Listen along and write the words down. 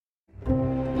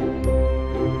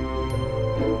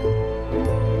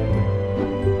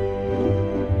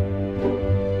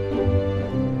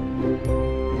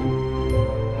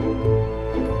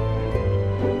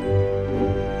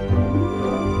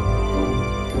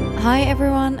Hi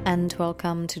everyone and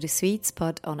welcome to the Sweet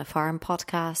Spud on a Farm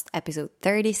podcast, episode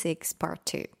 36, part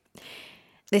 2.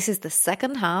 This is the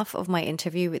second half of my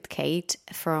interview with Kate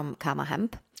from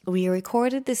Hemp. We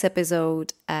recorded this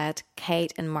episode at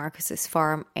Kate and Marcus's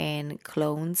farm in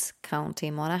Clones, County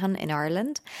Monaghan in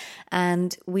Ireland,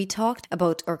 and we talked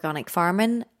about organic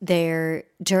farming, their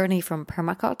journey from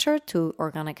permaculture to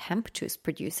organic hemp juice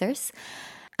producers,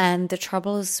 and the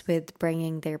troubles with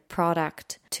bringing their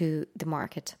product to the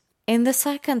market. In the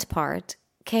second part,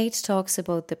 Kate talks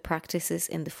about the practices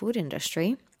in the food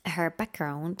industry, her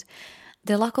background,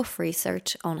 the lack of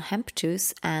research on hemp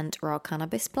juice and raw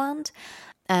cannabis plant,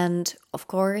 and of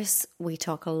course, we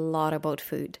talk a lot about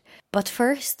food. But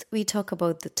first, we talk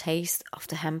about the taste of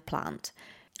the hemp plant.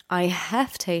 I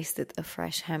have tasted a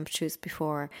fresh hemp juice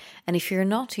before, and if you're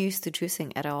not used to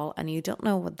juicing at all and you don't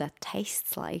know what that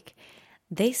tastes like,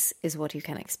 this is what you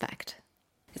can expect.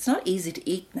 It's not easy to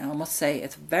eat now, I must say.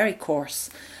 It's very coarse,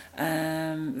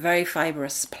 very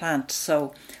fibrous plant.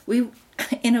 So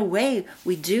in a way,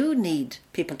 we do need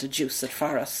people to juice it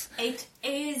for us. It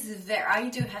is very, I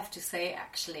do have to say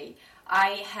actually,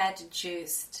 I had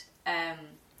juiced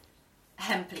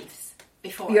hemp leaves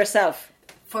before. Yourself?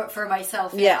 For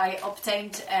myself, yeah. I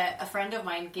obtained, a friend of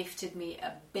mine gifted me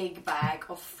a big bag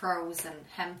of frozen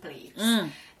hemp leaves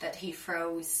that he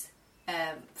froze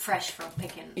fresh from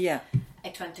picking. Yeah.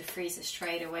 It went to freezer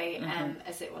straight away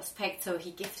as it was picked, so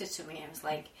he gifted to me. I was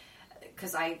like,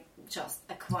 because I just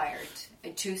acquired a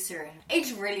juicer.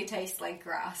 It really tastes like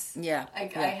grass. Yeah, I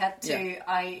had to.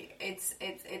 Yeah.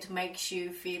 It makes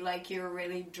you feel like you're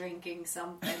really drinking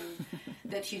something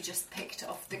that you just picked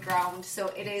off the ground. So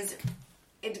it is.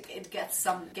 It gets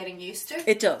some getting used to.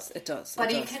 It does.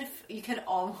 But you can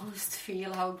almost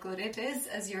feel how good it is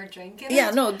as you're drinking it. Yeah,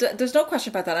 no, there's no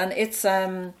question about that, and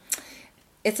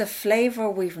it's a flavour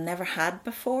we've never had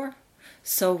before,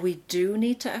 so we do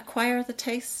need to acquire the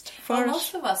taste for it.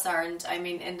 Most of us aren't. I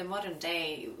mean, in the modern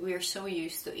day, we're so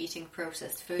used to eating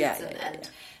processed foods and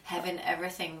having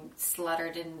everything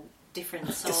slathered in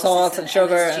different sauces and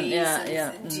sugar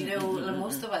and do you know,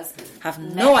 most of us have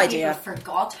no idea.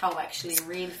 Forgot how actually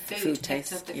real food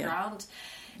tastes of the ground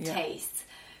tastes.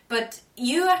 But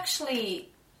you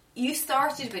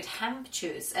started with hemp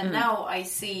juice, and now I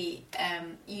see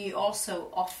you also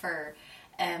offer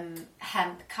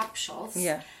hemp capsules.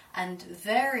 Yeah. And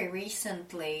very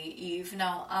recently, you've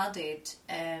now added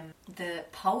the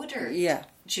powdered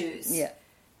juice. Yeah.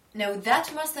 Now,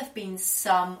 that must have been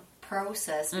some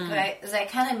process, because I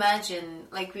can imagine,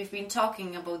 like we've been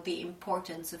talking about the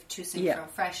importance of choosing from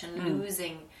fresh and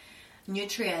losing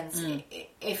nutrients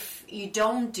if you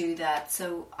don't do that.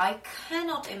 So I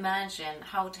cannot imagine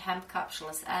how the hemp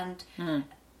capsules and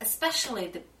especially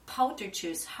the powder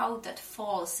juice, how that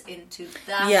falls into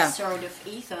that sort of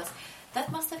ethos.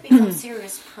 That must have been a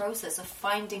serious process of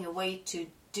finding a way to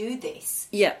do this.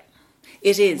 Yeah,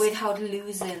 it is. Without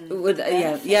losing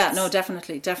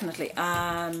definitely.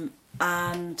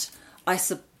 And I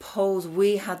suppose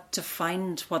we had to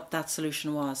find what that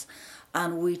solution was,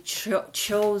 and we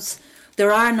chose.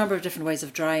 There are a number of different ways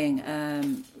of drying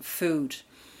food.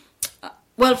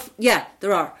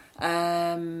 There are.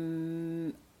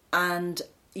 And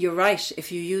you're right.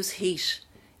 If you use heat,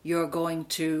 you're going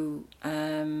to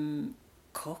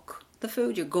cook the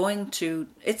food. You're going to.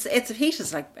 It's heat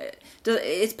is like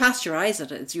it's pasteurize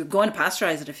it. You're going to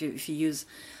pasteurize it if you use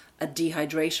a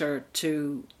dehydrator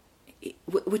to,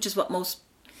 which is what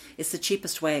it's the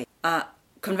cheapest way.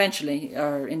 Conventionally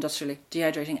or industrially,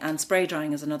 dehydrating and spray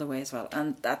drying is another way as well,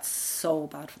 and that's so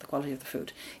bad for the quality of the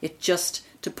food. It just,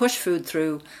 to push food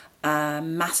through a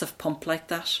massive pump like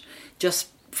that, just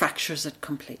fractures it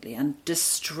completely and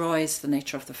destroys the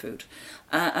nature of the food.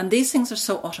 And these things are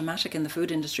so automatic in the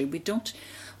food industry. We don't,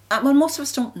 most of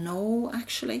us don't know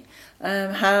actually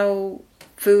how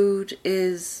food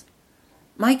is.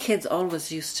 My kids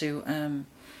always used to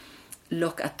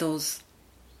look at those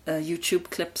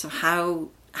YouTube clips of how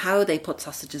they put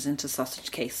sausages into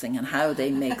sausage casing and how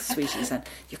they make sweeties, and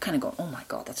you kind of go, oh my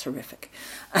god, that's horrific,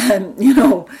 and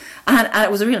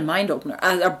it was a real mind opener,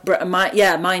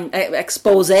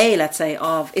 expose, let's say,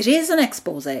 of it is an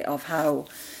expose of how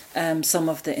some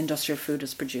of the industrial food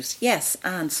is produced. Yes,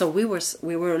 and so we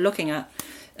were looking at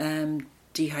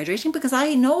dehydrating, because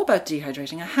I know about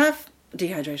dehydrating. I have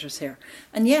dehydrators here,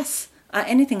 and yes.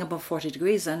 Anything above 40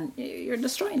 degrees and you're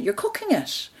cooking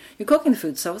the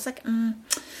food. So it's like,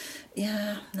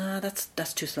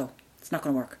 that's too slow. It's not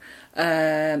going to work.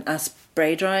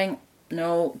 Spray drying,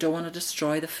 no, don't want to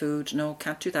destroy the food. No,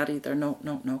 can't do that either. No.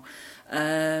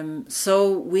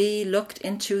 So we looked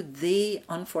into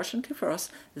unfortunately for us,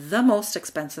 the most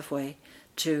expensive way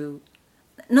to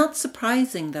not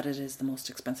surprising that it is the most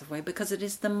expensive way, because it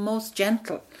is the most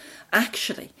gentle,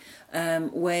 actually,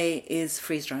 way is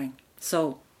freeze drying.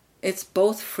 So it's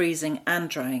both freezing and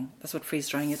drying. That's what freeze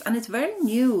drying is. And it's very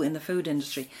new in the food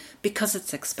industry because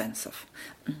it's expensive.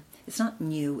 It's not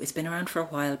new. It's been around for a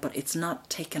while, but it's not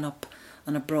taken up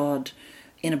in a broad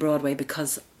way,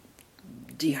 because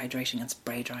dehydrating and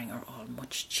spray drying are all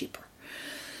much cheaper.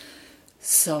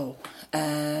 So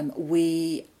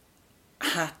we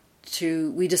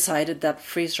decided that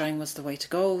freeze drying was the way to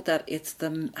go, that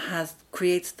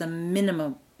creates the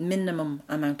minimum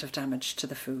amount of damage to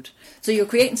the food. So you're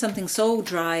creating something so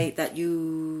dry that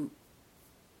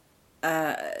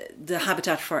the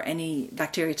habitat for any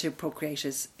bacteria to procreate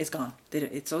is gone.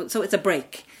 So it's a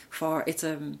break for it's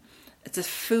a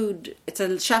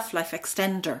shelf life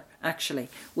extender, actually,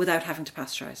 without having to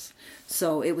pasteurize.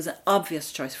 So it was an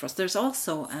obvious choice for us. There's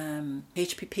also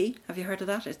HPP. Have you heard of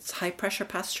that? It's high pressure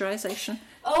pasteurization.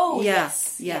 Oh, yeah,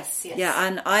 yes. Yeah,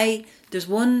 and there's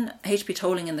one HP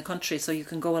tolling in the country, so you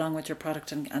can go along with your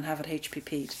product and have it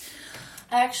HPP'd.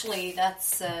 Actually,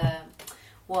 that's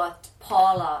what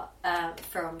Paula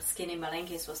from Skinny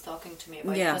Malinkis was talking to me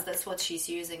about, because that's what she's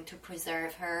using to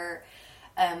preserve her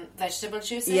vegetable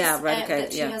juices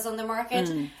that she has on the market.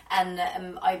 And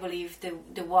I believe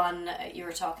the one you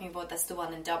were talking about, that's the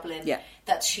one in Dublin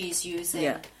that she's using.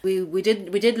 Yeah, we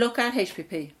did look at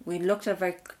HPP. We looked at it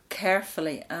very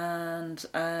carefully, and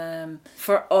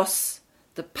for us,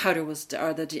 the powder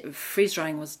the freeze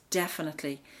drying was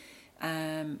definitely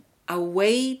a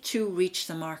way to reach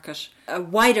the market, a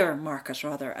wider market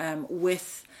rather,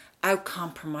 without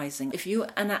compromising. If you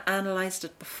analysed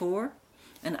it before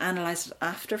and analysed it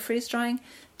after freeze drying,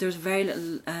 there's very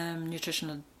little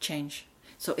nutritional change.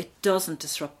 So it doesn't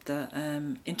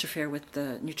interfere with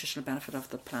the nutritional benefit of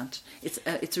the plant. It's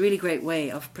a really great way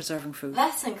of preserving food.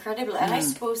 That's incredible. And I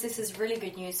suppose this is really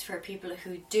good news for people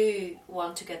who do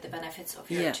want to get the benefits of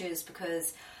your juice,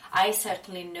 because I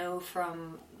certainly know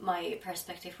from my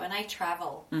perspective, when I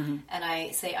travel and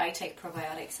I take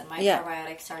probiotics, and my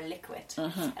probiotics are liquid,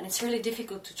 and it's really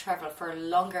difficult to travel for a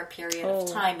longer period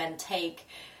of time and take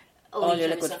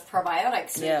liters of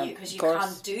probiotics with you, because you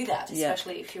can't do that,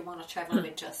 especially if you want to travel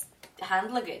with just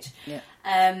hand luggage.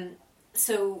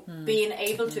 So being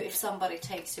able to, if somebody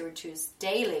takes your juice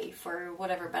daily for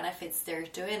whatever benefits they're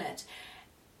doing it,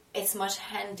 it's much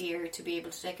handier to be able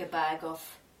to take a bag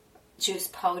of juice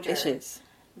powder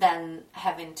than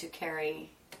having to carry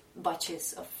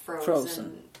batches of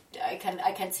frozen. I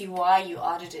can see why you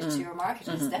added it to your market.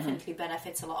 It definitely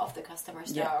benefits a lot of the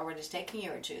customers that are already taking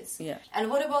your juice. And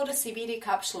what about the CBD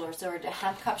capsules or the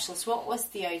hemp capsules? What was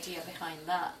the idea behind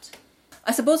that?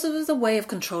 I suppose it was a way of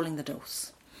controlling the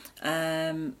dose.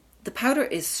 The powder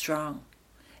is strong.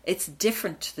 It's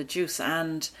different to the juice,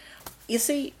 and you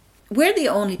see, we're the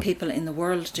only people in the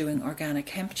world doing organic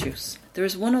hemp juice. There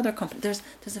is one other company. There's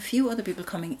a few other people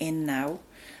coming in now.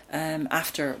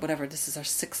 After whatever, this is our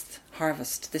 6th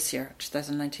harvest this year.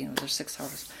 2019 was our 6th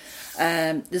harvest.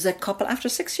 There's a couple after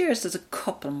 6 years. There's a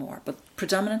couple more, but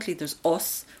predominantly there's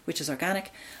us, which is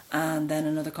organic, and then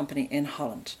another company in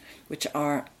Holland, which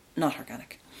are not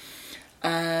organic.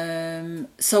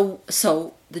 So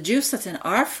the juice that's in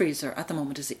our freezer at the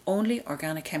moment is the only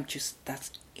organic hemp juice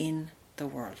that's in the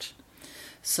world.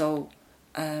 So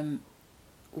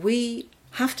we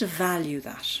have to value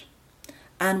that,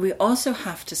 and we also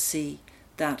have to see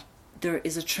that there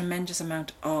is a tremendous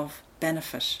amount of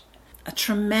benefit,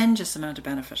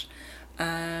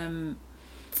 and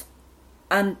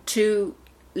to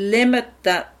limit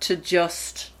that to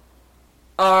just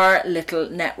our little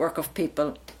network of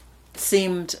people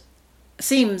seems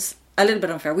a little bit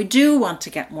unfair. We do want to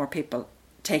get more people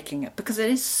taking it because it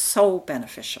is so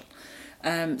beneficial.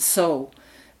 So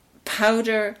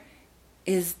powder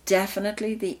is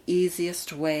definitely the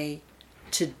easiest way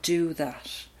to do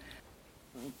that,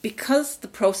 because the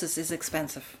process is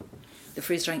expensive. The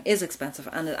freeze drying is expensive,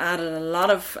 and it added a lot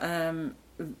of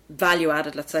value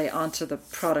added, let's say, onto the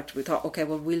product. We thought, okay,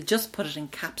 well, we'll just put it in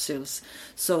capsules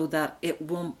so that it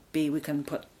won't be, we can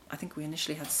put, I think we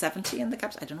initially had 70 in the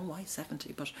caps. I don't know why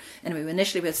 70, but anyway,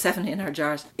 initially we had 70 in our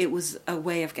jars. It was a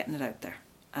way of getting it out there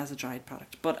as a dried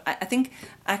product. But I think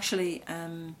actually,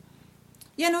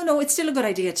 it's still a good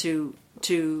idea to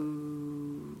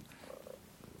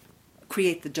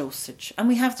create the dosage. And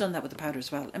we have done that with the powder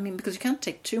as well. I mean, because you can't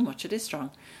take too much. It is strong.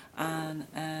 And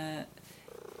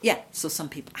so some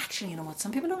people, actually, you know what?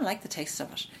 Some people don't like the taste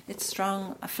of it. It's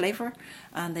strong a flavour,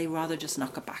 and they rather just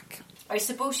knock it back. I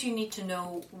suppose you need to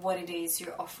know what it is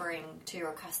you're offering to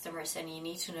your customers, and you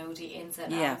need to know the ins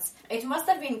and outs. It must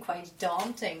have been quite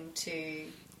daunting to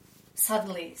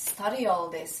suddenly study all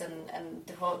this and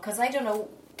the whole, because I don't know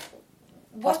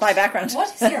what's my background. What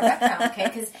is your background? Okay,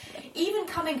 because even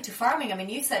coming to farming, I mean,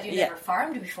 you said you never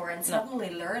farmed before, and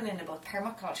suddenly learning about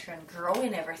permaculture and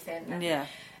growing everything. And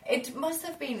it must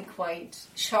have been quite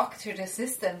shock to the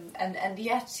system, and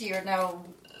yet you're now.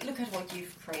 Look at what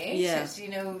you've created. You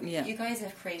know, you guys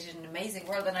have created an amazing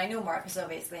world, and I know Marcus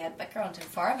obviously had background in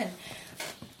farming,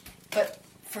 but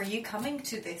for you coming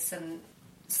to this and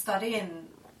studying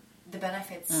the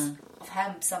benefits of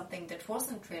hemp, something that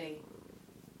wasn't really,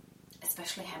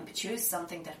 especially hemp juice,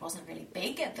 something that wasn't really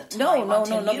big at the time. No,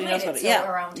 nobody knows about it.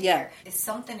 Around here. Is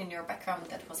something in your background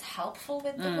that was helpful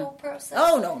with the whole process?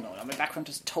 Oh, no. My background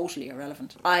is totally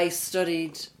irrelevant. I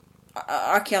studied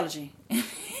archaeology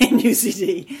in UCD.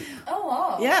 Oh,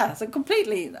 wow. Yeah, so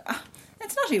completely...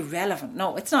 It's not irrelevant.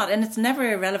 No, it's not. And it's never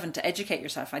irrelevant to educate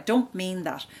yourself. I don't mean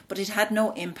that. But it had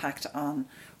no impact on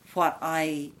what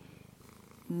I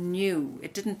knew.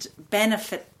 It didn't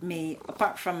benefit me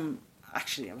apart from...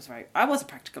 Actually, I was a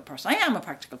practical person. I am a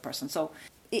practical person. So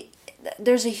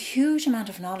there's a huge amount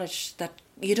of knowledge that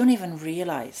you don't even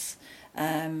realise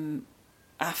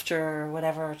after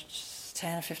whatever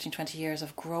 10 or 15, 20 years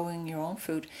of growing your own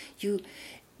food.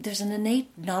 There's an innate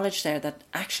knowledge there that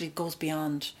actually goes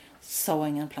beyond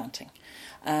sowing and planting.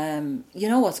 You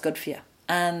know what's good for you.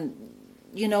 And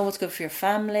you know what's good for your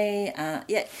family.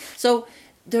 So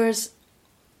there's...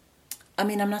 I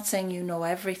mean, I'm not saying you know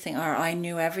everything or I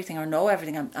knew everything or know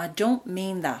everything. I don't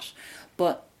mean that.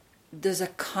 But there's a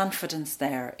confidence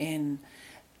there in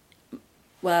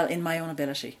my own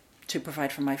ability to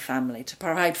provide for my family, to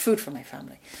provide food for my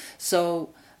family. So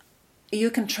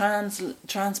you can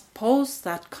transpose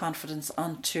that confidence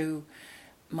onto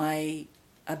my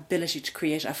ability to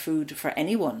create a food for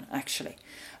anyone, actually.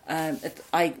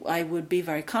 I would be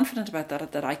very confident about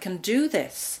that I can do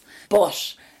this.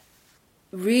 But...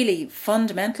 really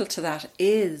fundamental to that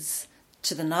is,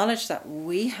 to the knowledge that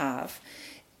we have,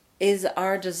 is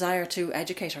our desire to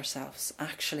educate ourselves,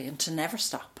 actually, and to never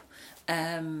stop.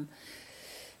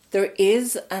 There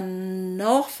is an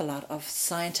awful lot of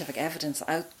scientific evidence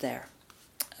out there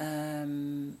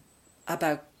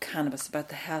about cannabis, about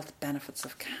the health benefits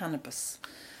of cannabis.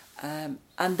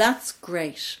 And that's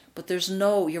great, but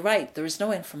you're right, there is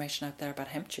no information out there about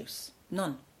hemp juice.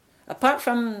 None. Apart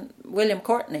from William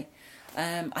Courtney.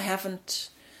 I haven't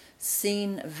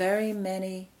seen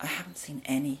I haven't seen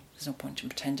any, there's no point in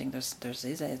pretending there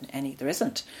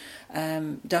isn't,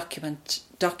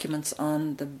 documents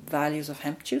on the values of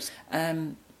hemp juice.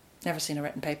 Never seen a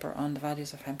written paper on the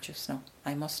values of hemp juice, no,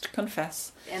 I must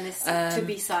confess. And it's to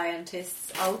be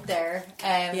scientists out there,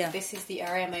 this is the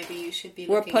area maybe you should be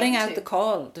looking We're putting into. out the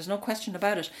call, there's no question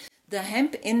about it. The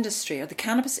hemp industry, or the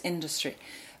cannabis industry,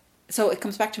 so it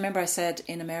comes back to, remember I said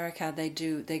in America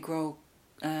they grow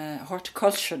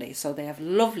horticulturally, so they have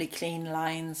lovely clean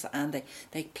lines and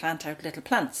they plant out little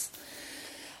plants.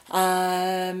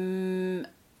 And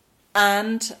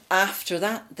after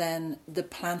that then the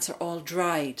plants are all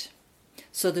dried.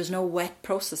 So there's no wet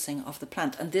processing of the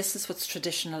plant. And this is what's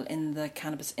traditional in the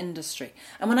cannabis industry.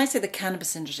 And when I say the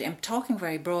cannabis industry, I'm talking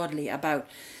very broadly about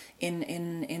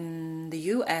in the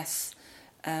US,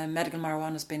 medical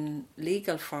marijuana has been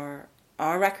legal or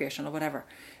recreational or whatever.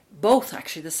 Both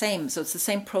actually the same. So it's the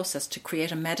same process to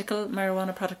create a medical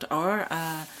marijuana product or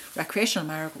a recreational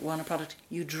marijuana product.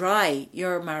 You dry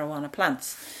your marijuana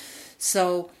plants.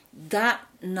 So that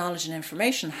knowledge and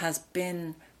information has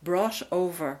been brought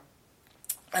over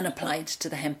and applied to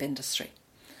the hemp industry.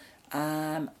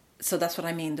 So that's what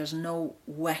I mean. There's no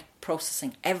wet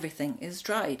processing. Everything is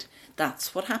dried.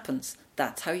 That's what happens.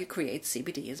 That's how you create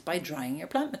CBD, is by drying your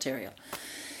plant material.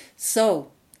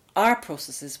 So our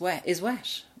process is wet.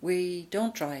 We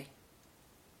don't dry.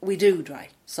 We do dry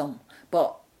some,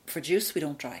 but for juice we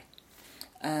don't dry.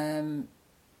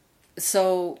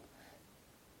 So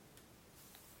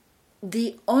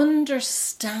the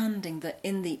understanding that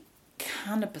in the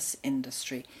cannabis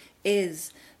industry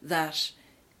is that,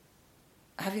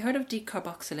 have you heard of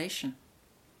decarboxylation?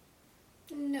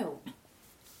 No.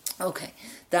 Okay,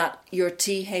 that your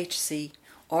THC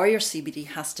or your CBD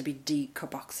has to be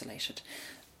decarboxylated.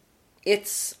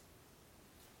 It's,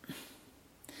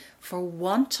 for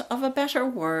want of a better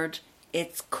word,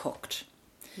 it's cooked,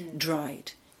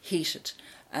 dried, heated.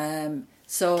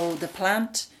 So the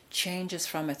plant changes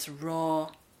from its raw,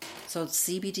 so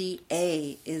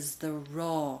CBDA is the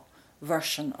raw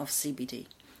version of CBD.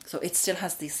 So it still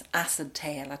has this acid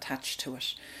tail attached to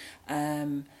it.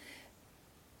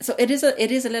 So it is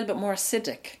a little bit more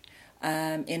acidic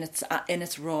in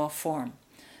its raw form.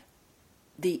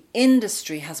 the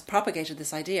industry has propagated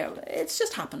this idea. It's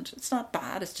just happened. It's not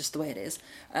bad. It's just the way it is.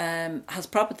 Has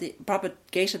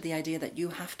propagated the idea that you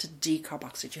have to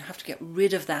decarboxylate. You have to get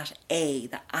rid of that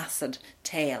the acid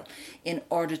tail, in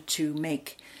order to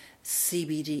make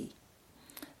CBD.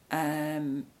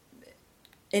 In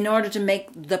order to make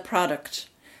the product,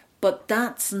 but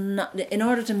that's not. In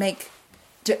order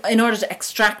to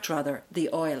extract the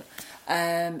oil,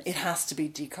 it has to be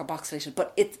decarboxylated.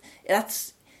 But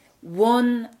that's.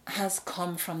 One has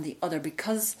come from the other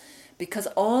because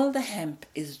all the hemp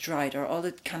is dried, or all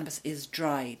the cannabis is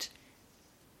dried.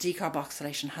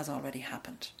 Decarboxylation has already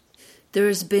happened.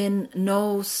 There's been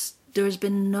no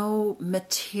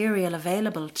material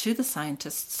available to the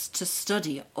scientists to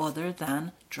study other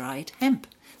than dried hemp.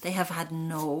 They have had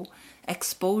no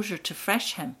exposure to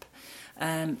fresh hemp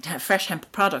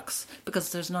products,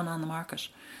 because there's none on the market.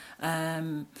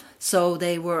 So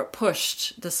they were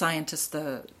pushed, the scientists,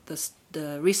 the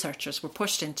researchers were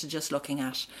pushed into just looking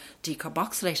at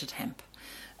decarboxylated hemp,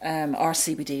 or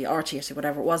CBD, or THC,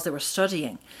 whatever it was they were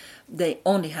studying. They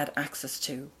only had access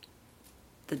to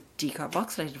the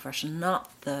decarboxylated version, not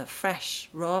the fresh,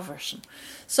 raw version.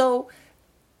 So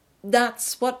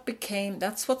that's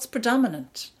what's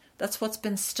predominant. That's what's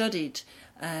been studied,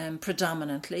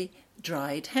 predominantly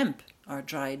dried hemp, or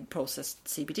dried processed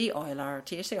CBD oil, or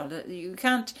THC oil. You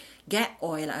can't get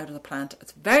oil out of the plant.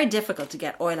 It's very difficult to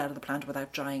get oil out of the plant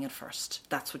without drying it first.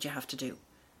 That's what you have to do.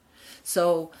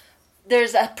 So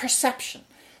there's a perception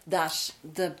that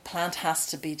the plant has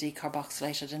to be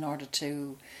decarboxylated in order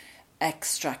to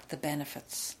extract the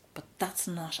benefits. But that's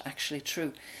not actually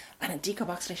true. And a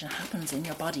decarboxylation happens in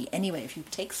your body anyway. If you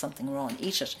take something raw and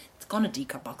eat it, it's going to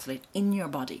decarboxylate in your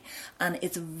body. And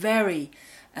it's very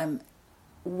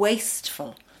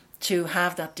wasteful to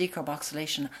have that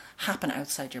decarboxylation happen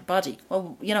outside your body.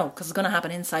 Well, because it's going to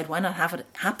happen inside. Why not have it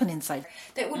happen inside?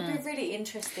 That would be really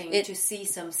interesting to see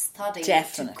some study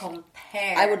to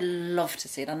compare. I would love to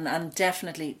see it, and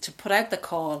definitely to put out the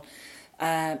call,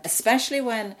 especially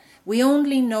when we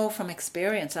only know from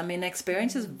experience. I mean,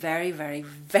 experience is very, very,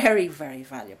 very, very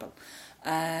valuable.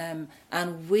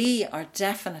 And we are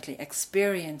definitely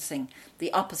experiencing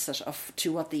the opposite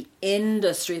to what the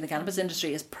cannabis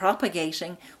industry is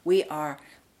propagating. We are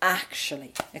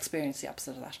actually experiencing the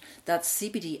opposite of that. That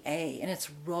CBDA in its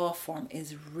raw form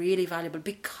is really valuable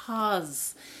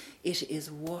because it is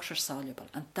water soluble,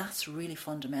 and that's really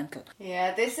fundamental.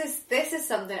 Yeah, this is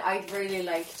something I'd really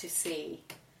like to see.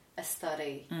 A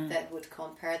study that would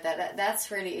compare that. That's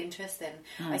really interesting.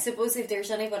 I suppose if there's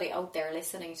anybody out there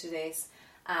listening to this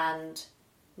and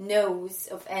knows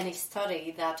of any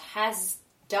study that has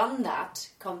done that,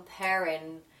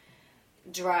 comparing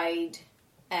dried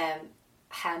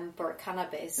hemp or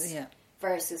cannabis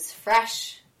versus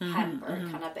fresh hemp or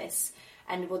cannabis,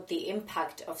 and what the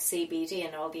impact of CBD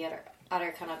and all the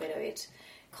other cannabinoid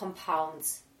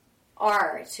compounds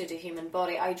are to the human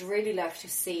body, I'd really like to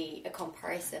see a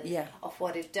comparison of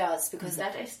what it does, because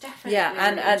that is definitely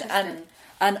and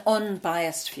an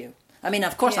unbiased view. I mean,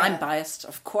 of course I'm biased.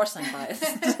 Of course I'm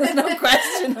biased. There's no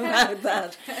question about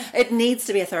that. It needs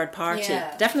to be a third party.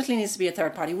 Yeah. Definitely needs to be a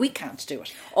third party. We can't do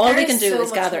it. All we can do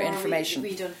is gather information.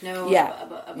 We don't know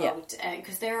about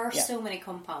because there are so many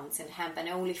compounds in hemp, and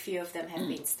only few of them have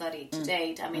been studied to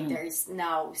date. I mean, there's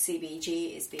now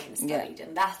CBG is being studied,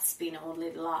 and that's been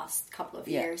only the last couple of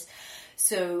years.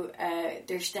 So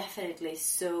there's definitely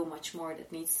so much more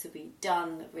that needs to be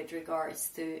done with regards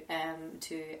to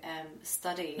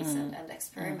studies and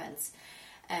experiments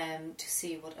to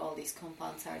see what all these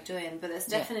compounds are doing. But it's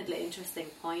definitely an interesting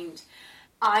point.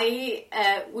 I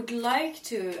would like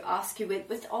to ask you,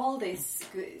 with all this,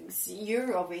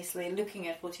 you're obviously looking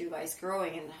at what you guys are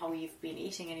growing and how you've been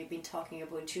eating, and you've been talking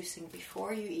about juicing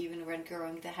before you even were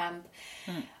growing the hemp.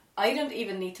 I don't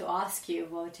even need to ask you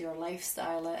about your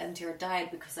lifestyle and your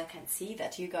diet, because I can see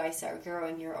that you guys are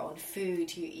growing your own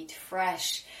food, you eat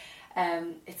fresh.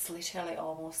 It's literally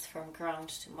almost from ground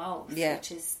to mouth,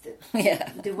 which is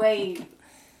the way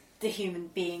the human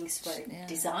beings were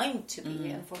designed to be.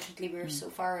 Unfortunately, we're so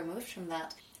far removed from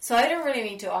that. So I don't really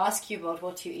need to ask you about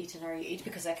what you eat and how you eat,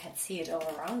 because I can see it all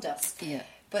around us. Yeah.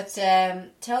 But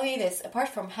tell me this, apart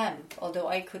from hemp, although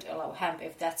I could allow hemp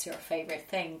if that's your favourite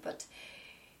thing, but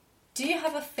do you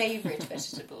have a favourite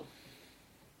vegetable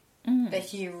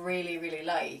that you really, really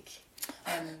like?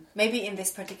 Maybe in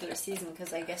this particular season,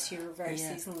 because I guess you're a very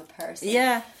seasonal person.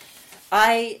 Yeah,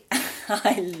 I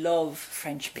love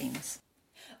French beans.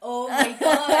 Oh my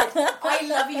god, I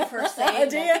love you for saying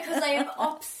Do you? that because I am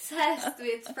obsessed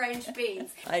with French beans.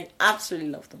 I absolutely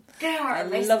love them. They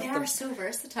are so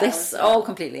versatile.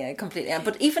 Completely.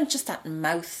 But even just that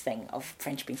mouth thing of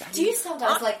French beans. Do you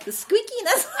sometimes like the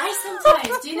squeakiness? I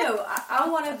sometimes, do you know,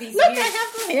 I'm one of these Look, weird... I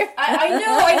have them here. I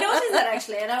know, I noticed that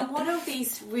actually, and I'm one of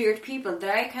these weird people that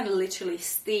I kind of literally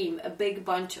steam a big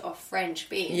bunch of French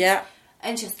beans. Yeah.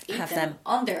 And just eat Have them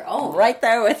on their own. Right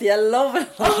there with you. I love it.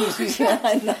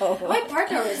 I know. My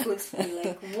partner always looks at me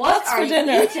like, what are you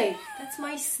eating? That's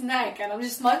my snack, and I'm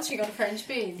just munching on French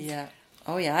beans. Yeah.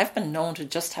 Oh yeah, I've been known to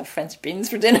just have French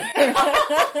beans for dinner. Oh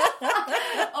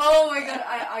my god,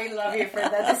 I love you for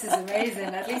that. This is amazing.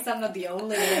 At least I'm not the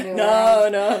only one. No,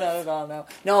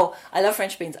 I love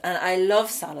French beans and I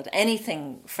love salad.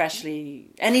 Anything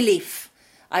freshly, any leaf,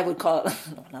 I would call it.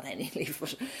 No, not any leaf,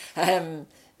 but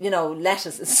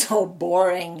lettuce is so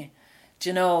boring. Do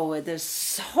you know, there's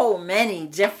so many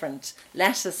different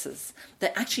lettuces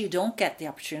that actually you don't get the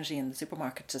opportunity in the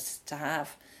supermarket to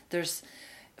have. There's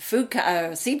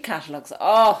seed catalogues.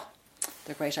 Oh,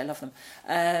 they're great. I love them.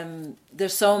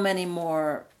 There's so many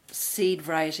more seed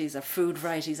varieties or food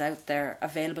varieties out there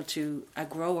available to a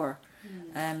grower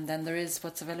than there is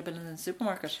what's available in the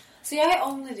supermarket. See, I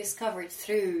only discovered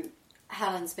through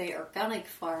Halland's Bay Organic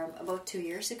Farm about 2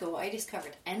 years ago. I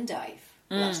discovered endive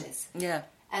lettuce. Yeah.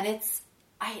 And it's,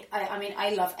 I mean,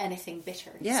 I love anything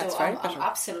bitter. Yeah, so it's very I'm bitter.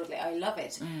 absolutely, I love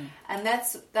it. And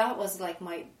that was like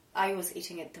I was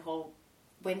eating it the whole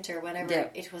winter whenever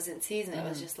it was in season. It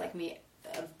was just like a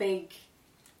big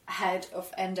head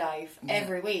of endive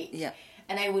every week. Yeah.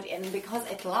 And because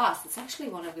it lasts, it's actually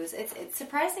one of those, it's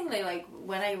surprisingly like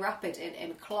when I wrap it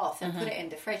in cloth and put it in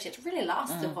the fridge, it really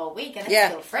lasts the whole week and it's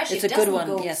still fresh. It's it a good doesn't one.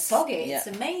 go Yes. soggy. Yeah. It's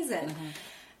amazing.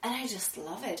 And I just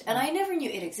love it. And I never knew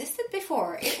it existed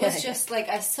before. It was just like,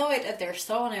 I saw it at their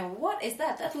store and I went, what is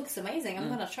that? That looks amazing. I'm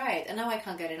going to try it. And now I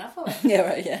can't get enough of it. Yeah,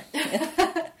 right, yeah.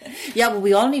 Yeah, well,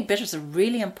 we all need bitters. They're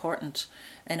really important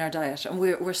in our diet. And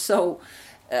we're so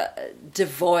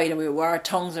devoid, and our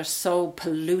tongues are so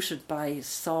polluted by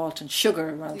salt and sugar,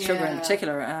 sugar in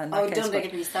particular. Don't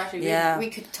get me started. Yeah. We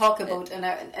could talk about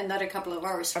another couple of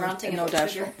hours ranting no about doubt.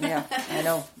 sugar. Yeah, I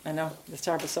know. It's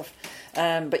terrible stuff.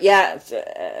 But yeah,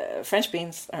 French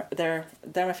beans, they're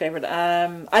my favourite.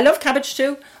 I love cabbage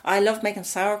too. I love making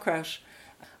sauerkraut.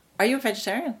 Are you a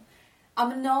vegetarian?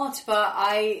 I'm not, but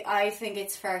I think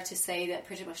it's fair to say that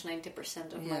pretty much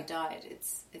 90% of my diet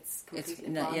it's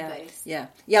completely plant-based. Yeah.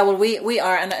 Well, we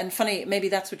are, and funny, maybe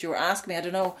that's what you were asking me. I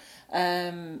don't know.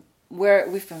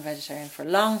 We've been vegetarian for a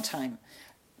long time,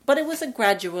 but it was a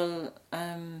gradual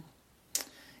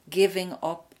giving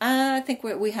up. I think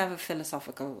we have a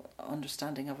philosophical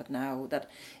understanding of it now that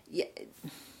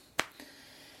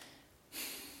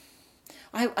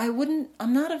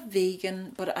I'm not a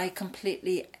vegan, but I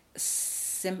completely I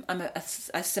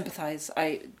sympathise.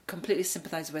 I completely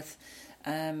sympathise with.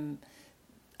 I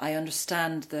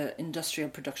understand the industrial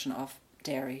production of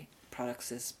dairy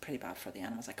products is pretty bad for the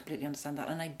animals. I completely understand that,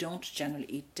 and I don't generally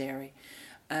eat dairy.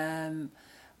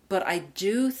 But I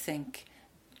do think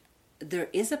there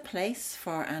is a place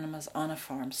for animals on a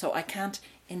farm. So I can't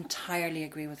entirely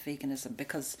agree with veganism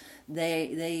because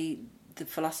the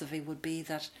philosophy would be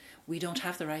that we don't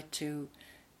have the right to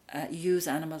use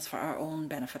animals for our own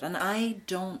benefit, and I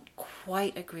don't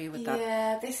quite agree with that.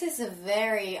 Yeah, I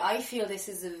feel this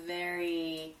is a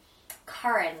very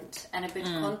current and a bit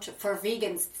for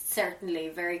vegans certainly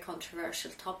very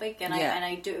controversial topic, and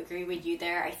I do agree with you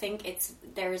there. I think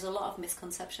there is a lot of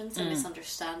misconceptions and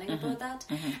misunderstanding about that,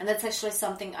 and that's actually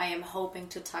something I am hoping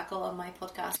to tackle on my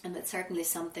podcast, and that's certainly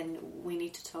something we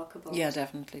need to talk about. Yeah,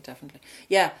 definitely.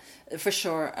 Yeah, for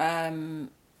sure.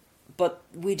 But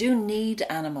we do need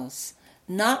animals,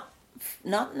 not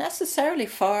necessarily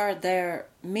for their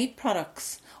meat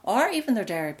products or even their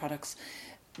dairy products.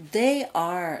 They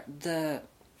are the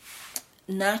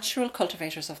natural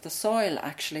cultivators of the soil,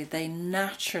 actually. They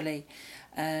naturally,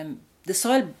 the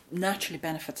soil naturally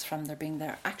benefits from their being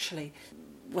there. Actually,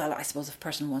 well, I suppose if a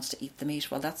person wants to eat the meat,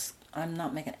 well, I'm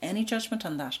not making any judgment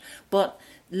on that. But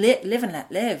live and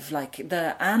let live. Like,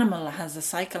 the animal has a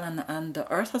cycle and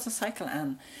the earth has a cycle,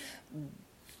 and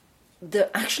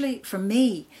actually, for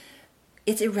me,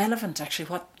 it's irrelevant, actually,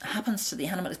 what happens to the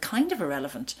animal. It's kind of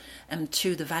irrelevant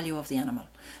to the value of the animal.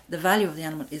 The value of the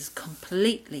animal is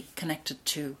completely connected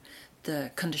to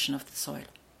the condition of the soil.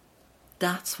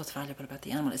 That's what's valuable about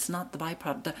the animal. It's not the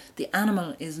byproduct. The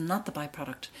animal is not the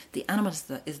byproduct. The animal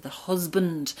is the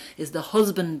husband.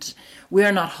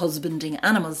 We're not husbanding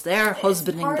animals. They're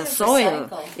husbanding the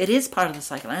soil. It is part of the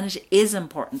cycle, and it is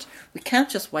important. We can't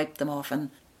just wipe them off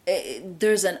and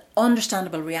there's an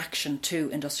understandable reaction to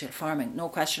industrial farming, no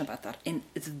question about that.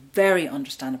 It's very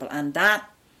understandable, and that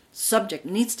subject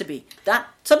needs to be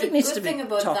talked about. The good thing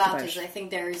about that is I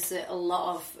think there's a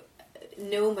lot of,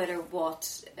 no matter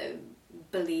what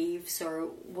beliefs or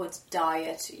what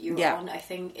diet you're on, I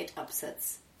think it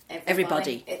upsets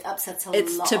everybody. It upsets a lot of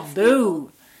people. It's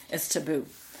taboo. It's taboo.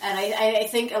 And I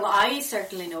think I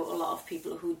certainly know a lot of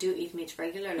people who do eat meat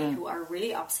regularly who are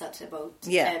really upset about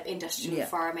industrial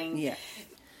farming. Yeah.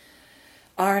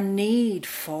 Our need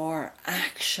for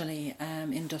actually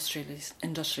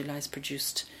industrialized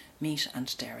produced meat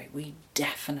and dairy, we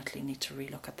definitely need to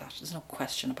relook at that. There's no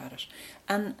question about it.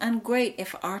 And great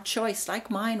if our choice,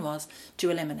 like mine, was to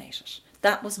eliminate it.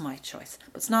 That was my choice.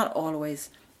 But it's not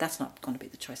always, that's not going to be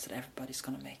the choice that everybody's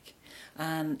going to make.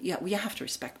 And we have to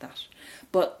respect that.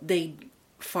 But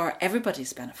for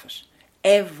everybody's benefit,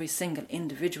 every single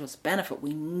individual's benefit,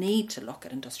 we need to look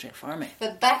at industrial farming.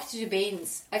 But back to the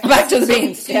beans. Back to the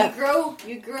beans. So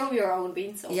you grow your own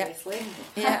beans, obviously.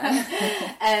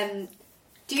 Yeah.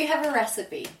 Do you have a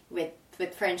recipe with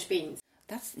French beans?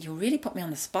 You really put me on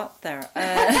the spot there.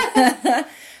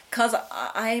 Because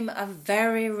I'm a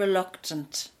very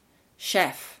reluctant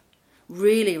chef.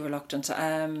 Really reluctant.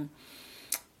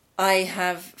 I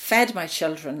have fed my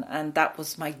children, and that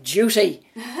was my duty.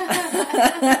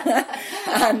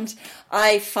 And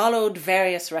I followed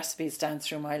various recipes down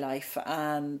through my life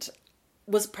and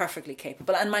was perfectly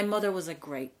capable. And my mother was a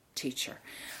great teacher.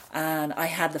 And I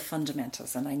had the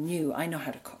fundamentals, and I know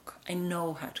how to cook. I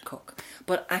know how to cook.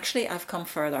 But actually, I've gone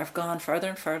further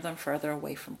and further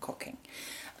away from cooking.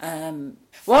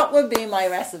 What would be my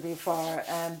recipe for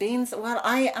beans? Well,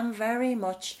 I am very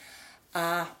much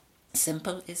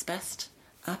simple is best.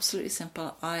 Absolutely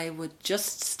simple. I would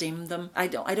just steam them. I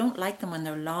don't like them when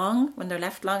they're long. When they're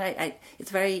left long, it's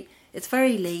very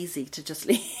lazy to just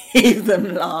leave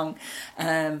them long.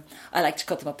 I like to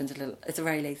cut them up into little. It's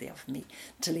very lazy of me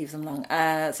to leave them long.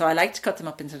 So I like to cut them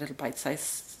up into little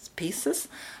bite-sized pieces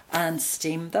and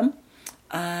steam them,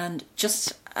 and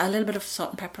just a little bit of salt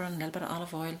and pepper and a little bit of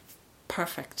olive oil.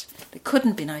 Perfect. They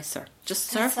couldn't be nicer. Just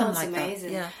serve them like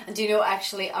amazing. That. Yeah. And do you know,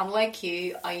 actually, unlike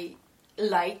you, I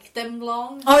like them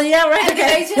long. Oh yeah, right.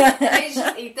 Okay. I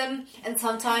just eat them, and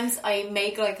sometimes I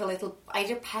make like a little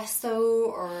either pesto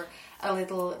or a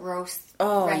little roast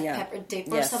red pepper dip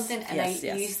or something, and I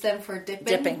use them for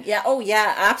dipping. Yeah. Oh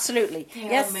yeah, absolutely.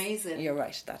 They're amazing. You're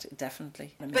right. That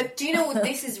definitely. But do you know what?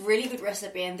 This is really good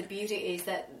recipe, and the beauty is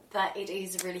that it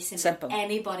is really simple.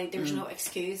 Anybody, there's no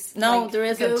excuse. No, there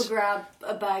isn't. Go grab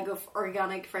a bag of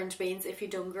organic French beans if you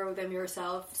don't grow them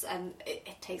yourselves, and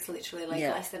it takes literally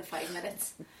less than 5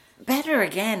 minutes. Better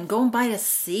again, go and buy a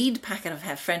seed packet of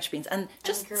French beans and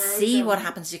just see what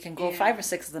happens. You can grow 5 or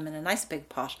 6 of them in a nice big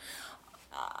pot,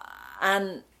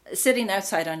 and sitting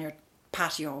outside on your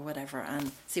patio or whatever,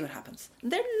 and see what happens.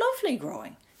 They're lovely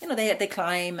growing. You know, they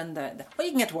climb, and you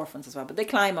can get dwarf ones as well, but they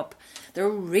climb up. They're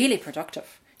really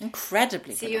productive.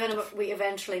 Incredibly productive. We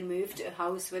eventually moved to a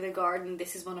house with a garden.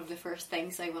 This is one of the first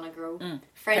things I want to grow.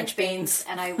 French beans,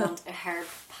 and I want a herb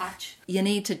patch. You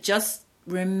need to just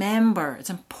remember,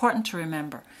 it's important to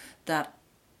remember that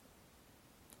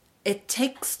it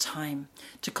takes time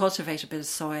to cultivate a bit of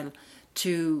soil,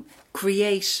 to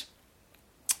create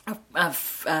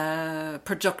a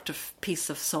productive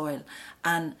piece of soil,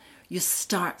 and you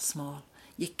start small.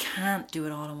 You can't do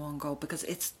it all in one go because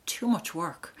it's too much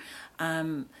work.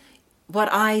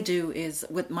 What I do is,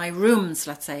 with my rooms,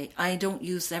 let's say, I don't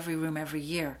use every room every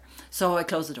year. So I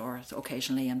close the doors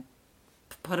occasionally and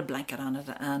put a blanket on it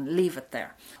and leave it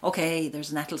there. Okay,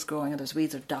 there's nettles growing, or there's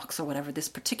weeds or docks or whatever this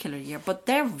particular year, but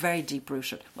they're very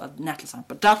deep-rooted. Well, nettles aren't,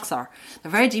 but docks are.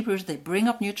 They're very deep-rooted. They bring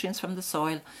up nutrients from the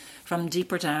soil, from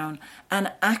deeper down,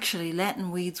 and actually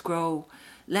letting weeds grow,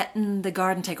 letting the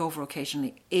garden take over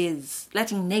occasionally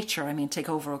letting nature, take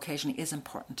over occasionally is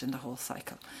important in the whole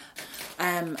cycle.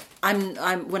 When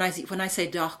I say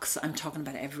docks, I'm talking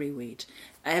about every weed.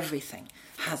 Everything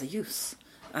has a use.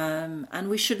 And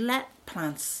we should let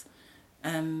plants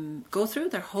go through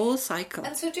their whole cycle.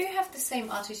 And so do you have the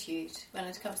same attitude when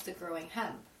it comes to growing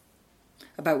hemp?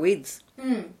 About weeds?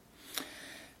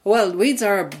 Well, weeds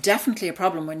are definitely a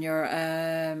problem when you're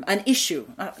an issue,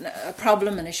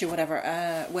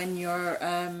 whatever. When you're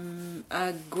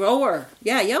a grower,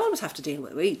 you always have to deal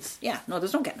with weeds. Yeah, no,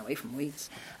 there's no getting away from weeds.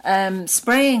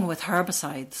 Spraying with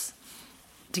herbicides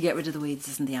to get rid of the weeds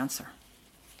isn't the answer.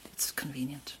 It's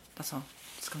convenient. That's all.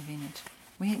 It's convenient.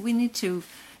 We need to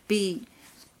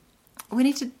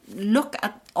look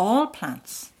at all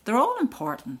plants. They're all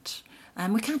important.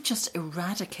 And we can't just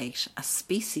eradicate a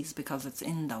species because it's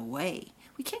in the way.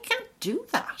 We can't do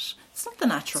that. It's not the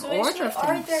natural So order of things.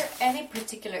 Are there any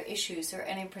particular issues or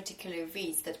any particular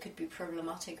weeds that could be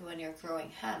problematic when you're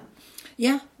growing hemp?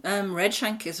 Yeah, red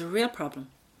shank is a real problem.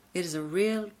 It is a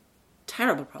real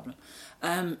terrible problem.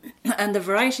 And the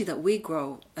variety that we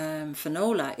grow,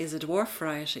 Finola, is a dwarf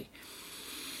variety.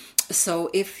 So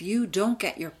if you don't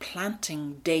get your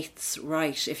planting dates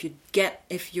right,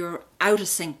 if you're out of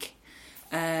sync,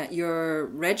 your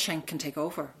red shank can take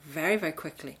over very, very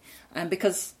quickly. And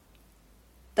because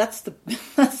that's the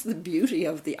beauty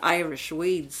of the Irish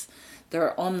weeds.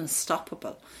 They're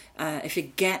unstoppable. If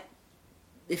you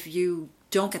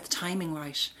don't get the timing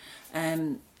right,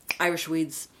 Irish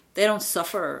weeds, they don't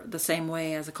suffer the same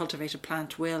way as a cultivated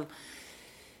plant will.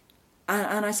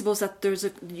 And I suppose that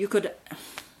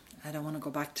I don't want to go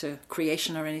back to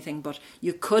creation or anything, but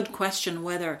you could question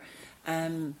whether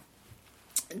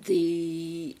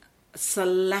the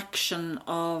selection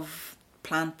of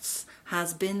plants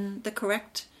has been the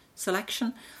correct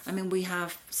selection. I mean, we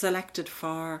have selected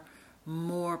for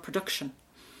more production,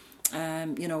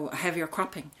 heavier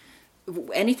cropping,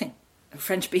 anything,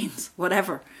 French beans,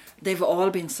 whatever. They've all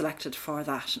been selected for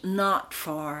that, not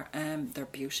for their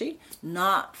beauty,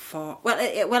 not for,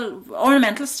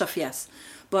 ornamental stuff, yes,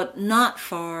 but not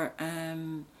for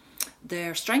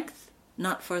their strength,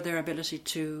 not for their ability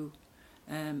to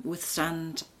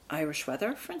withstand Irish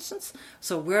weather, for instance.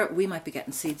 So we might be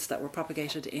getting seeds that were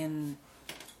propagated in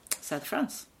South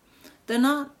France. They're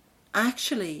not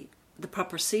actually the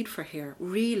proper seed for here,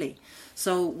 really.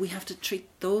 So we have to treat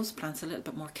those plants a little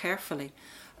bit more carefully.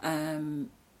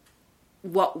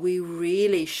 What we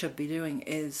really should be doing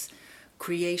is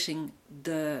creating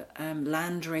the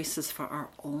land races for our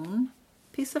own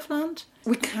piece of land.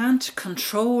 We can't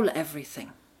control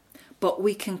everything, but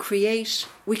we can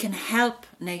help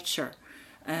nature.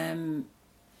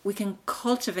 We can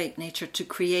cultivate nature to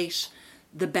create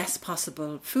the best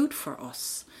possible food for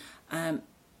us.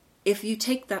 If you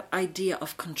take that idea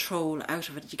of control out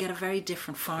of it, you get a very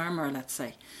different farmer, let's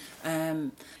say.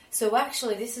 So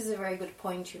actually, this is a very good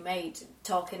point you made,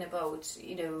 talking about,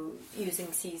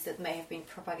 using seeds that may have been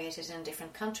propagated in a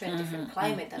different country and different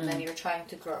climate, and then you're trying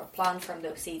to grow a plant from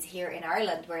those seeds here in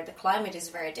Ireland, where the climate is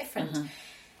very different.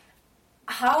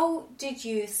 How did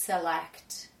you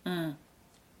select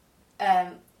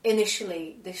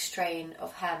initially the strain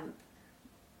of hemp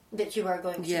that you are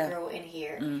going to grow in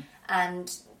here?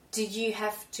 And did you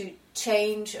have to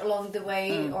change along the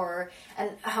way,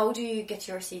 and how do you get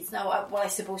your seeds now? Well, I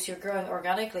suppose you're growing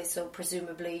organically, so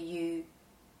presumably you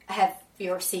have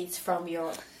your seeds from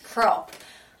your crop,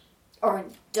 or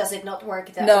does it not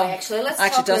work that way? Actually, let's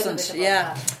talk a little bit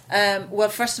about that. Well,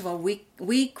 first of all,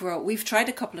 we grow. We've tried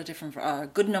a couple of different,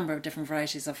 good number of different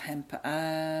varieties of hemp,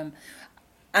 and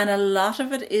a lot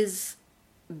of it is.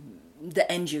 The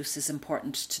end use is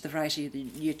important to the variety that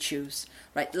you choose,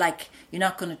 right? Like, you're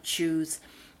not going to choose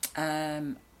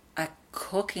a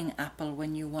cooking apple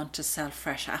when you want to sell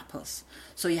fresh apples.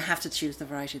 So you have to choose the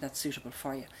variety that's suitable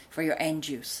for you, for your end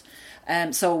use.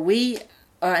 So we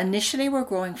initially were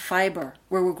growing fibre,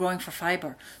 where we're growing for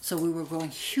fibre. So we were growing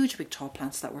huge big tall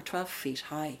plants that were 12 feet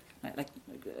high,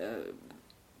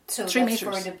 so 3 meters.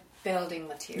 For the building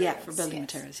materials. Yeah, for building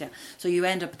materials, yeah. So you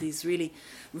end up with these really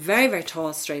very, very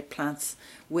tall, straight plants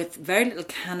with very little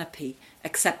canopy,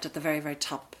 except at the very, very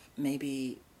top,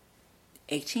 maybe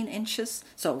 18 inches.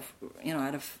 So,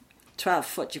 out of 12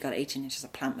 foot, you've got 18 inches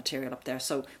of plant material up there.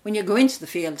 So when you go into the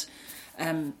field,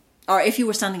 or if you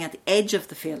were standing at the edge of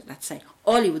the field, let's say,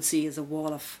 all you would see is a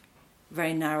wall of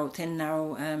very narrow, thin,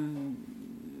 narrow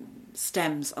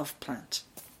stems of plant.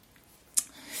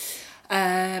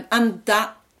 And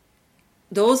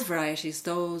those varieties,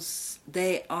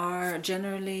 they are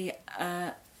generally,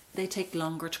 they take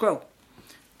longer to grow.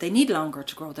 They need longer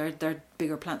to grow. They're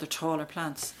bigger plants, they're taller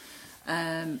plants.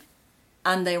 And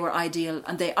they are ideal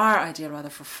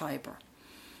for fibre.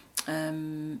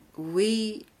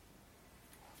 We,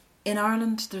 in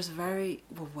Ireland,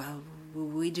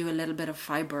 we do a little bit of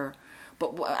fibre,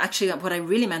 but actually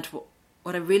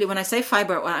when I say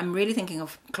fibre, I'm really thinking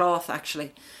of cloth,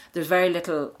 actually. There's very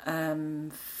little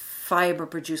fibre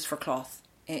produced for cloth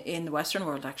in the Western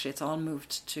world, actually. It's all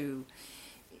moved to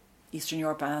Eastern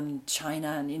Europe and China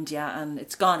and India, and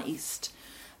it's gone east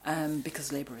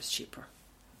because labour is cheaper,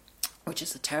 which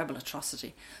is a terrible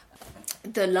atrocity.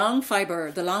 The long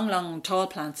fibre, the long tall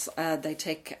plants, they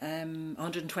take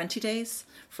 120 days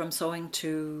from sowing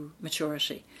to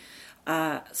maturity.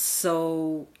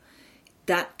 So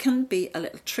that can be a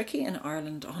little tricky in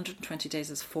Ireland. 120 days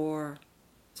is 4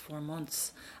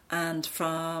 months. And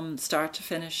from start to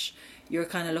finish, you're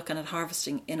kind of looking at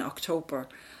harvesting in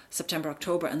September,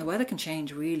 October, and the weather can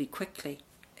change really quickly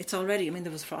It's already,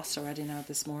 there was frost already now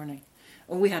this morning.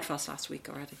 Oh, we had frost last week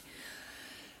already.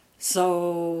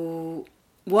 So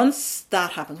once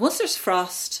that happens, once there's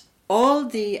frost, all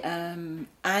the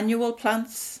annual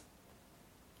plants,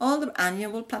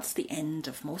 the end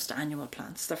of most annual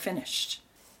plants, they're finished.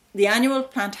 The annual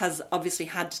plant has obviously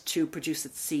had to produce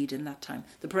its seed in that time.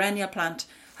 The perennial plant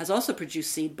has also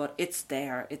produced seed, but it's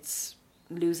there. It's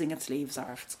losing its leaves,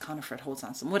 or if it's conifer, it holds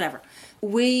on some, whatever.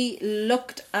 We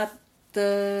looked at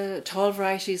the tall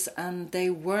varieties and they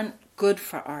weren't good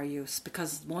for our use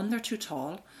because, one, they're too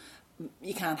tall.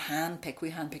 You can't handpick.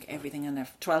 We handpick everything, and they're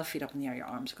 12 feet up in the air, your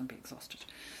arms are going to be exhausted.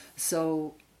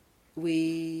 So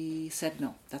we said,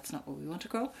 no, that's not what we want to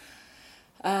grow.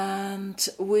 And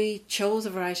we chose a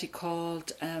variety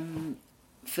called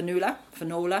Finola,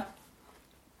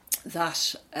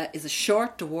 that is a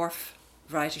short dwarf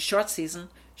variety, short season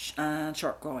and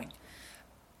short growing.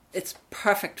 It's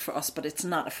perfect for us, but it's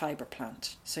not a fibre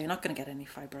plant, so you're not going to get any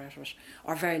fibre out of it,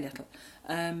 or very little.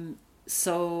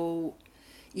 So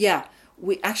yeah,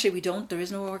 we don't. There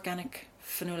is no organic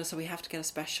Finola, so we have to get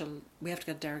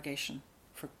a derogation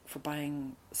for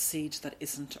buying seed that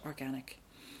isn't organic,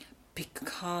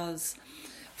 because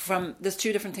there's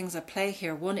two different things at play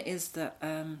here. One is the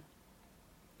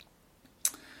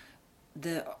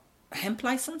hemp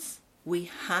license. We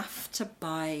have to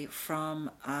buy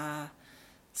from a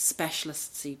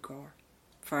specialist seed grower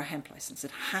for a hemp license.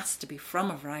 It has to be from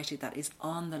a variety that is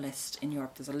on the list in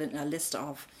Europe. There's a list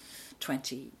of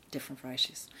 20 different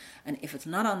varieties, and if it's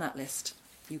not on that list,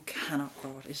 you cannot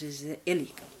grow it. It is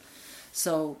illegal.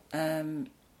 So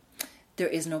there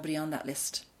is nobody on that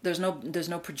list. There's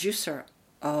no producer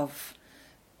of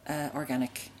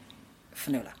organic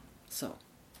Finola, so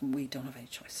we don't have any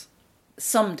choice.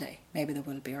 Someday maybe there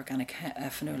will be organic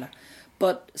Finola,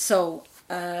 but so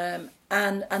and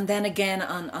then again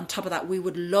on top of that, we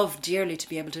would love dearly to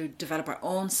be able to develop our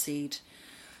own seed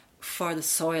for the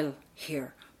soil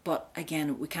here, but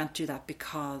again we can't do that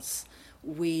because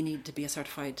we need to be a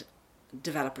certified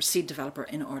seed developer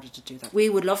in order to do that. We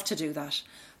would love to do that.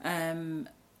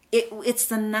 It's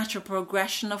the natural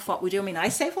progression of what we do. I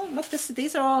say, well, look,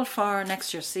 these are all for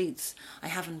next year's seeds. I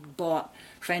haven't bought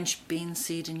French bean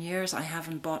seed in years. I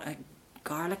haven't bought a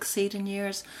garlic seed in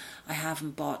years. I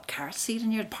haven't bought carrot seed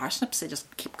in years. Parsnips, they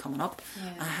just keep coming up.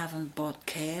 Yeah. I haven't bought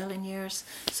kale in years.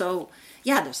 So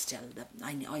yeah, there's still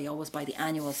I always buy the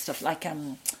annual stuff, like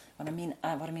what I mean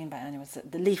by annual is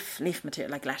the leaf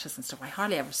material, like lettuce and stuff. I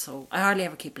hardly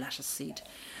ever keep lettuce seed.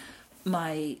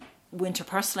 My winter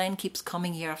purslane keeps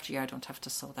coming year after year. I don't have to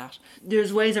sow that.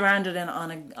 There's ways around it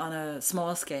on a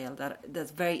small scale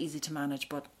that's very easy to manage,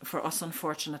 but for us,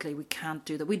 unfortunately, we can't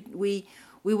do that.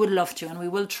 We would love to, and we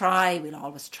will try. We'll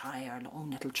always try our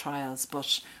own little trials,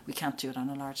 but we can't do it on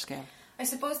a large scale. I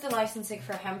suppose the licensing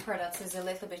for hemp products is a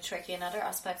little bit tricky in other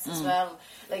aspects as well.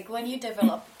 Like when you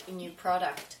develop a new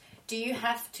product, do you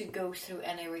have to go through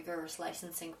any rigorous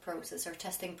licensing process or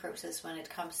testing process when it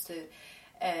comes to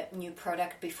a new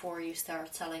product before you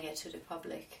start selling it to the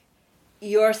public?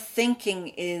 Your thinking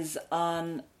is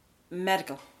on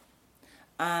medical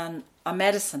and on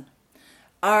medicine.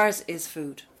 Ours is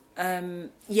food.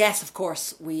 Yes, of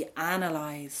course, we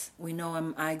analyse. We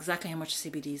know exactly how much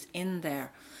CBD is in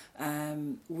there.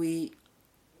 We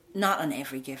not on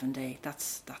every given day.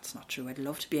 That's not true. I'd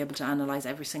love to be able to analyse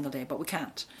every single day, but we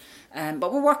can't.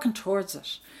 But we're working towards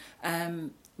it.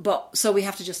 But so we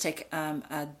have to just take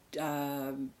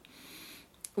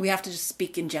we have to just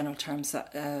speak in general terms.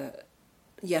 That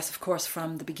yes, of course,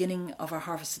 from the beginning of our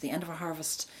harvest to the end of our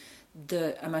harvest,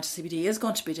 the amount of CBD is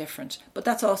going to be different. But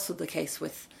that's also the case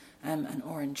with an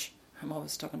orange. I'm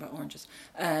always talking about oranges.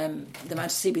 The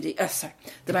amount of CBD,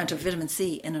 the amount of vitamin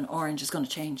C in an orange is going to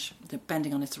change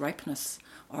depending on its ripeness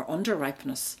or under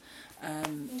ripeness.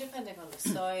 Depending on the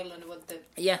soil and what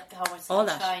how much all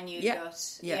sunshine you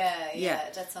got. Yeah,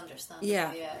 that's understandable.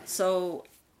 Yeah. So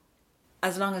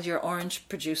as long as your orange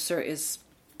producer is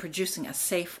producing a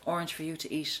safe orange for you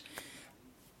to eat,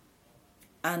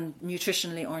 and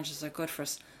nutritionally oranges are good for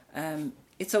us,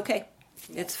 it's okay.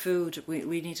 Yeah. It's food.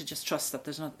 We need to just trust that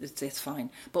it's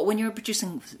fine. But when you're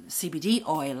producing CBD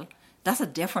oil, that's a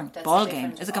different ball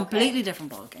game. It's a completely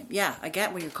different ball game. Yeah, I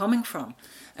get where you're coming from,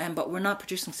 but we're not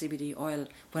producing CBD oil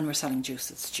when we're selling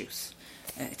juice. It's juice.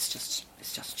 It's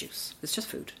just juice. It's just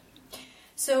food.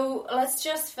 So let's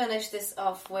just finish this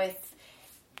off with: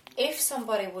 if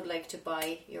somebody would like to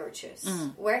buy your juice,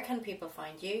 where can people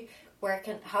find you?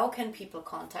 How can people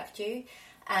contact you?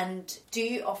 And do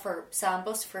you offer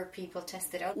samples for people to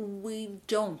test it out? We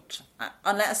don't,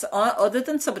 unless other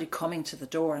than somebody coming to the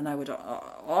door, and I would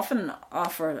often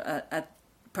offer a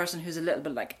person who's a little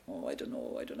bit like, oh, I don't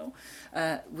know,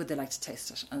 would they like to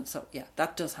taste it? And so, yeah,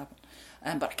 that does happen.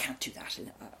 But I can't do that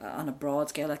on a broad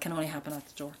scale. That can only happen at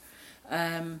the door.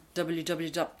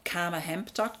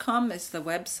 www.kamahemp.com is the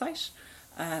website.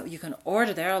 You can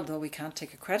order there, although we can't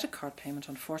take a credit card payment,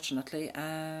 unfortunately.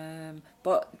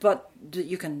 But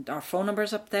you can. Our phone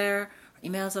number's up there, our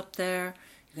email's up there.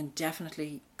 You can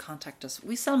definitely contact us.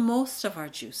 We sell most of our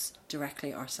juice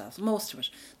directly ourselves, most of it.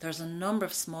 There's a number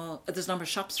of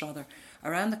shops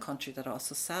around the country that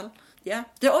also sell. Yeah.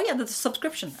 There's a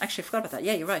subscription. Actually, I forgot about that.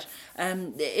 Yeah, you're right.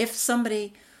 If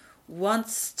somebody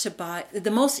wants to buy, the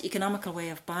most economical way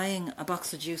of buying a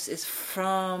box of juice is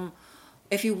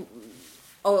you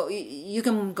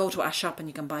can go to a shop and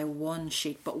you can buy one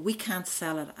sheet, but we can't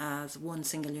sell it as one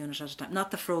single unit at a time.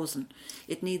 Not the frozen.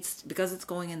 It needs, because it's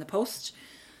going in the post,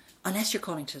 unless you're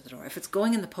calling to the door. If it's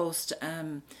going in the post,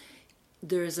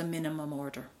 there is a minimum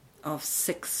order of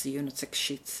 6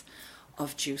 sheets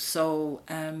of juice. So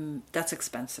that's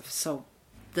expensive. So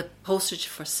the postage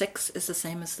for 6 is the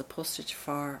same as the postage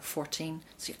for 14.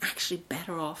 So you're actually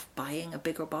better off buying a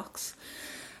bigger box.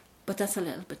 But that's a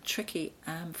little bit tricky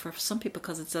for some people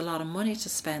because it's a lot of money to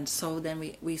spend. So then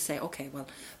we say, okay, well,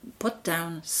 put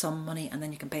down some money and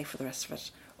then you can pay for the rest of it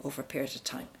over a period of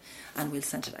time. And we'll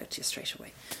send it out to you straight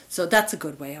away. So that's a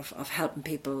good way of helping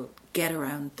people get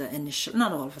around the initial.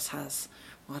 Not all of us has,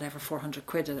 400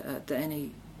 quid at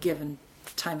any given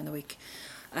time in the week.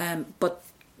 But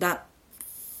that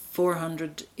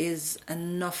 400 is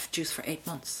enough juice for 8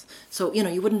 months. So,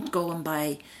 you wouldn't go and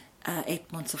buy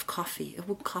 8 months of coffee. It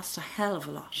would cost a hell of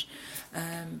a lot.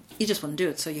 You just wouldn't do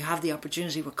it. So you have the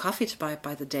opportunity with coffee to buy it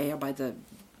by the day or by the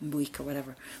week or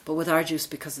whatever. But with our juice,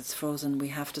 because it's frozen, we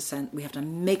have to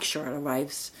make sure it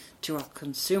arrives to our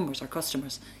consumers, our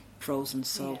customers, frozen.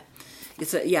 So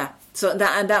it's So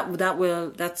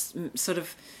that's sort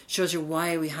of shows you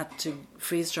why we had to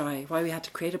freeze dry, why we had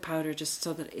to create a powder, just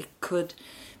so that it could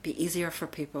be easier for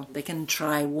people. They can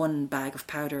try one bag of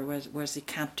powder, whereas you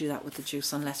can't do that with the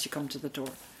juice unless you come to the door.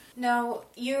 Now,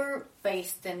 you're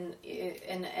based in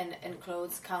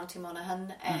Clothes, County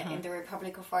Monaghan, in the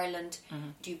Republic of Ireland.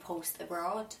 Do you post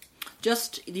abroad?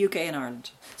 Just the UK and Ireland.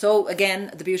 So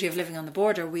again, the beauty of living on the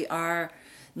border, our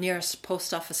nearest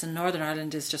post office in Northern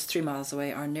Ireland is just 3 miles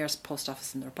away. Our nearest post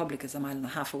office in the Republic is 1.5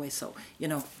 miles away. So,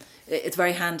 it's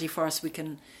very handy for us. We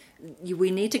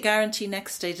need to guarantee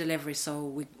next day delivery,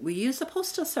 so we use the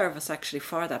postal service actually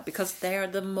for that, because they are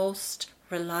the most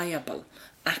reliable,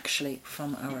 actually,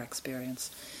 from our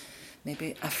experience.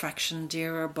 Maybe a fraction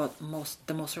dearer, but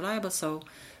the most reliable. So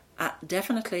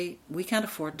definitely we can't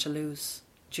afford to lose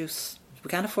juice. We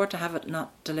can't afford to have it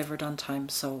not delivered on time,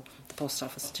 so the post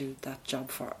office do that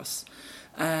job for us.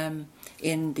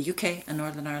 In the UK and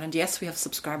Northern Ireland, yes, we have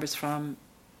subscribers from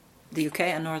the UK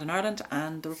and Northern Ireland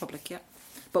and the Republic, yeah.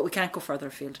 But we can't go further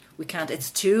afield. We can't. It's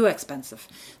too expensive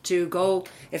to go.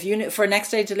 For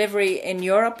next day delivery in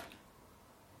Europe,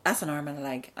 that's an arm and a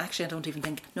leg. Actually, I don't even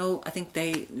think. No, I think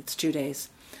it's 2 days.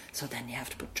 So then you have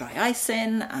to put dry ice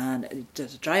in, and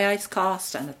there's a dry ice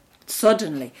cost, and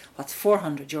suddenly what's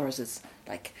 400 euros is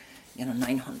like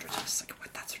 900. It's like,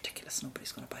 that's ridiculous.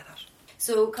 Nobody's going to buy that.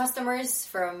 So customers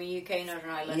from UK, Northern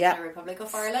Ireland and the Republic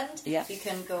of Ireland, you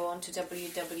can go on to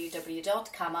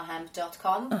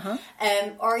www.kamahemp.com. Do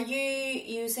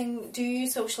you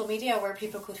use social media where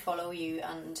people could follow you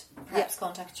and perhaps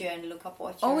contact you and look up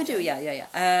what you're we do, yeah.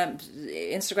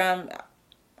 Instagram,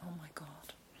 oh my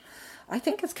God. I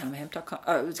think it's kamahemp.com.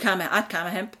 It's at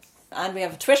kamahemp. And we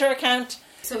have a Twitter account.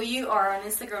 So you are on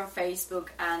Instagram,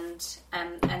 Facebook and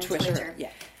Twitter.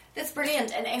 Yeah. That's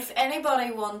brilliant. And if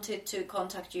anybody wanted to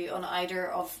contact you on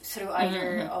either of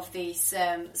these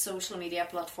social media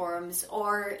platforms,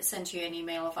 or send you an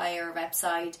email via your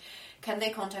website, can they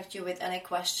contact you with any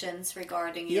questions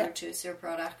regarding your juice or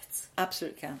products?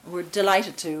 Absolutely can. We're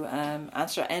delighted to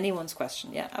answer anyone's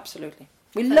question. Yeah, absolutely.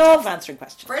 We love answering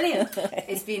questions. Brilliant.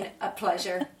 It's been a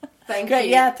pleasure. Thank you.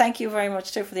 Yeah, thank you very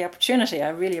much too for the opportunity.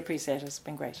 I really appreciate it. It's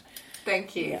been great.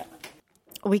 Thank you. Yeah.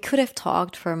 We could have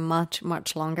talked for much,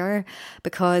 much longer,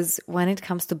 because when it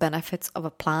comes to benefits of a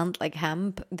plant like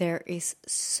hemp, there is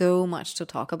so much to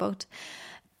talk about.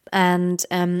 And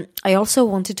I also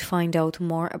wanted to find out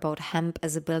more about hemp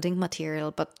as a building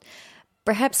material, but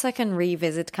perhaps I can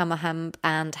revisit Kama Hemp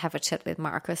and have a chat with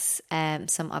Marcus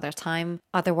some other time.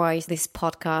 Otherwise, this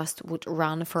podcast would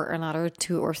run for another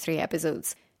 2 or 3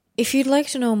 episodes. If you'd like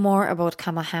to know more about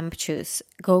Kama Hemp juice,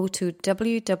 go to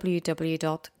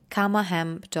www.kamahemp.com, Kama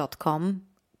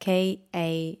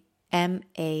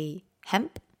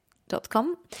hemp.com.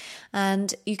 spud.com,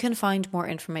 and you can find more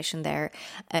information there.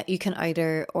 You can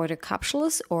either order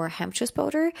capsules or hemp juice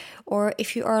powder, or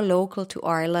if you are local to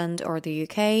Ireland or the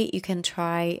UK, you can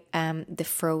try the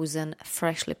frozen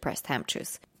freshly pressed hemp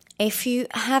juice. If you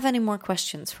have any more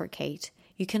questions for Kate,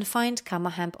 you can find Kama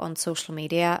Hemp on social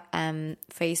media,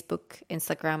 Facebook,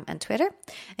 Instagram and Twitter,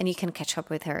 and you can catch up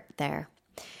with her there.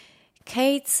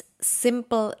 Kate's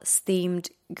simple steamed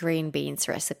green beans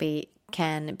recipe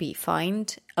can be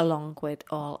found, along with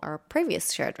all our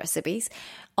previous shared recipes,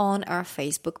 on our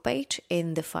Facebook page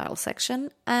in the file section,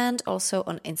 and also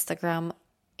on Instagram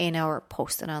in our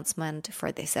post announcement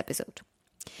for this episode.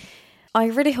 I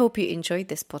really hope you enjoyed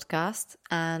this podcast,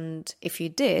 and if you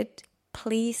did,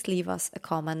 please leave us a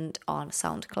comment on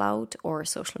SoundCloud or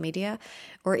social media,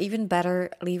 or even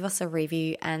better, leave us a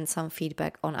review and some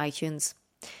feedback on iTunes.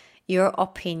 Your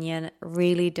opinion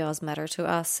really does matter to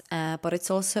us, but it's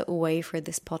also a way for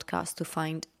this podcast to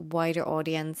find a wider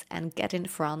audience and get in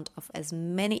front of as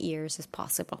many ears as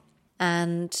possible.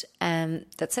 And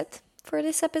that's it for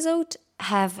this episode.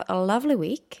 Have a lovely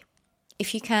week.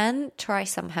 If you can, try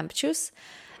some hemp juice,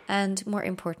 and more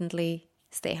importantly,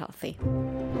 stay healthy.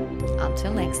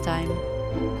 Until next time,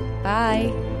 bye!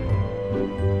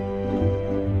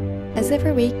 As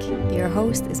every week, your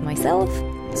host is myself,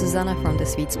 Susanna from the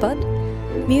Sweet Spud.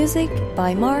 Music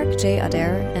by Mark J.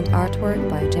 Adair and artwork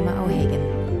by Gemma O'Hagan.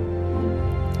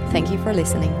 Thank you for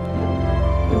listening.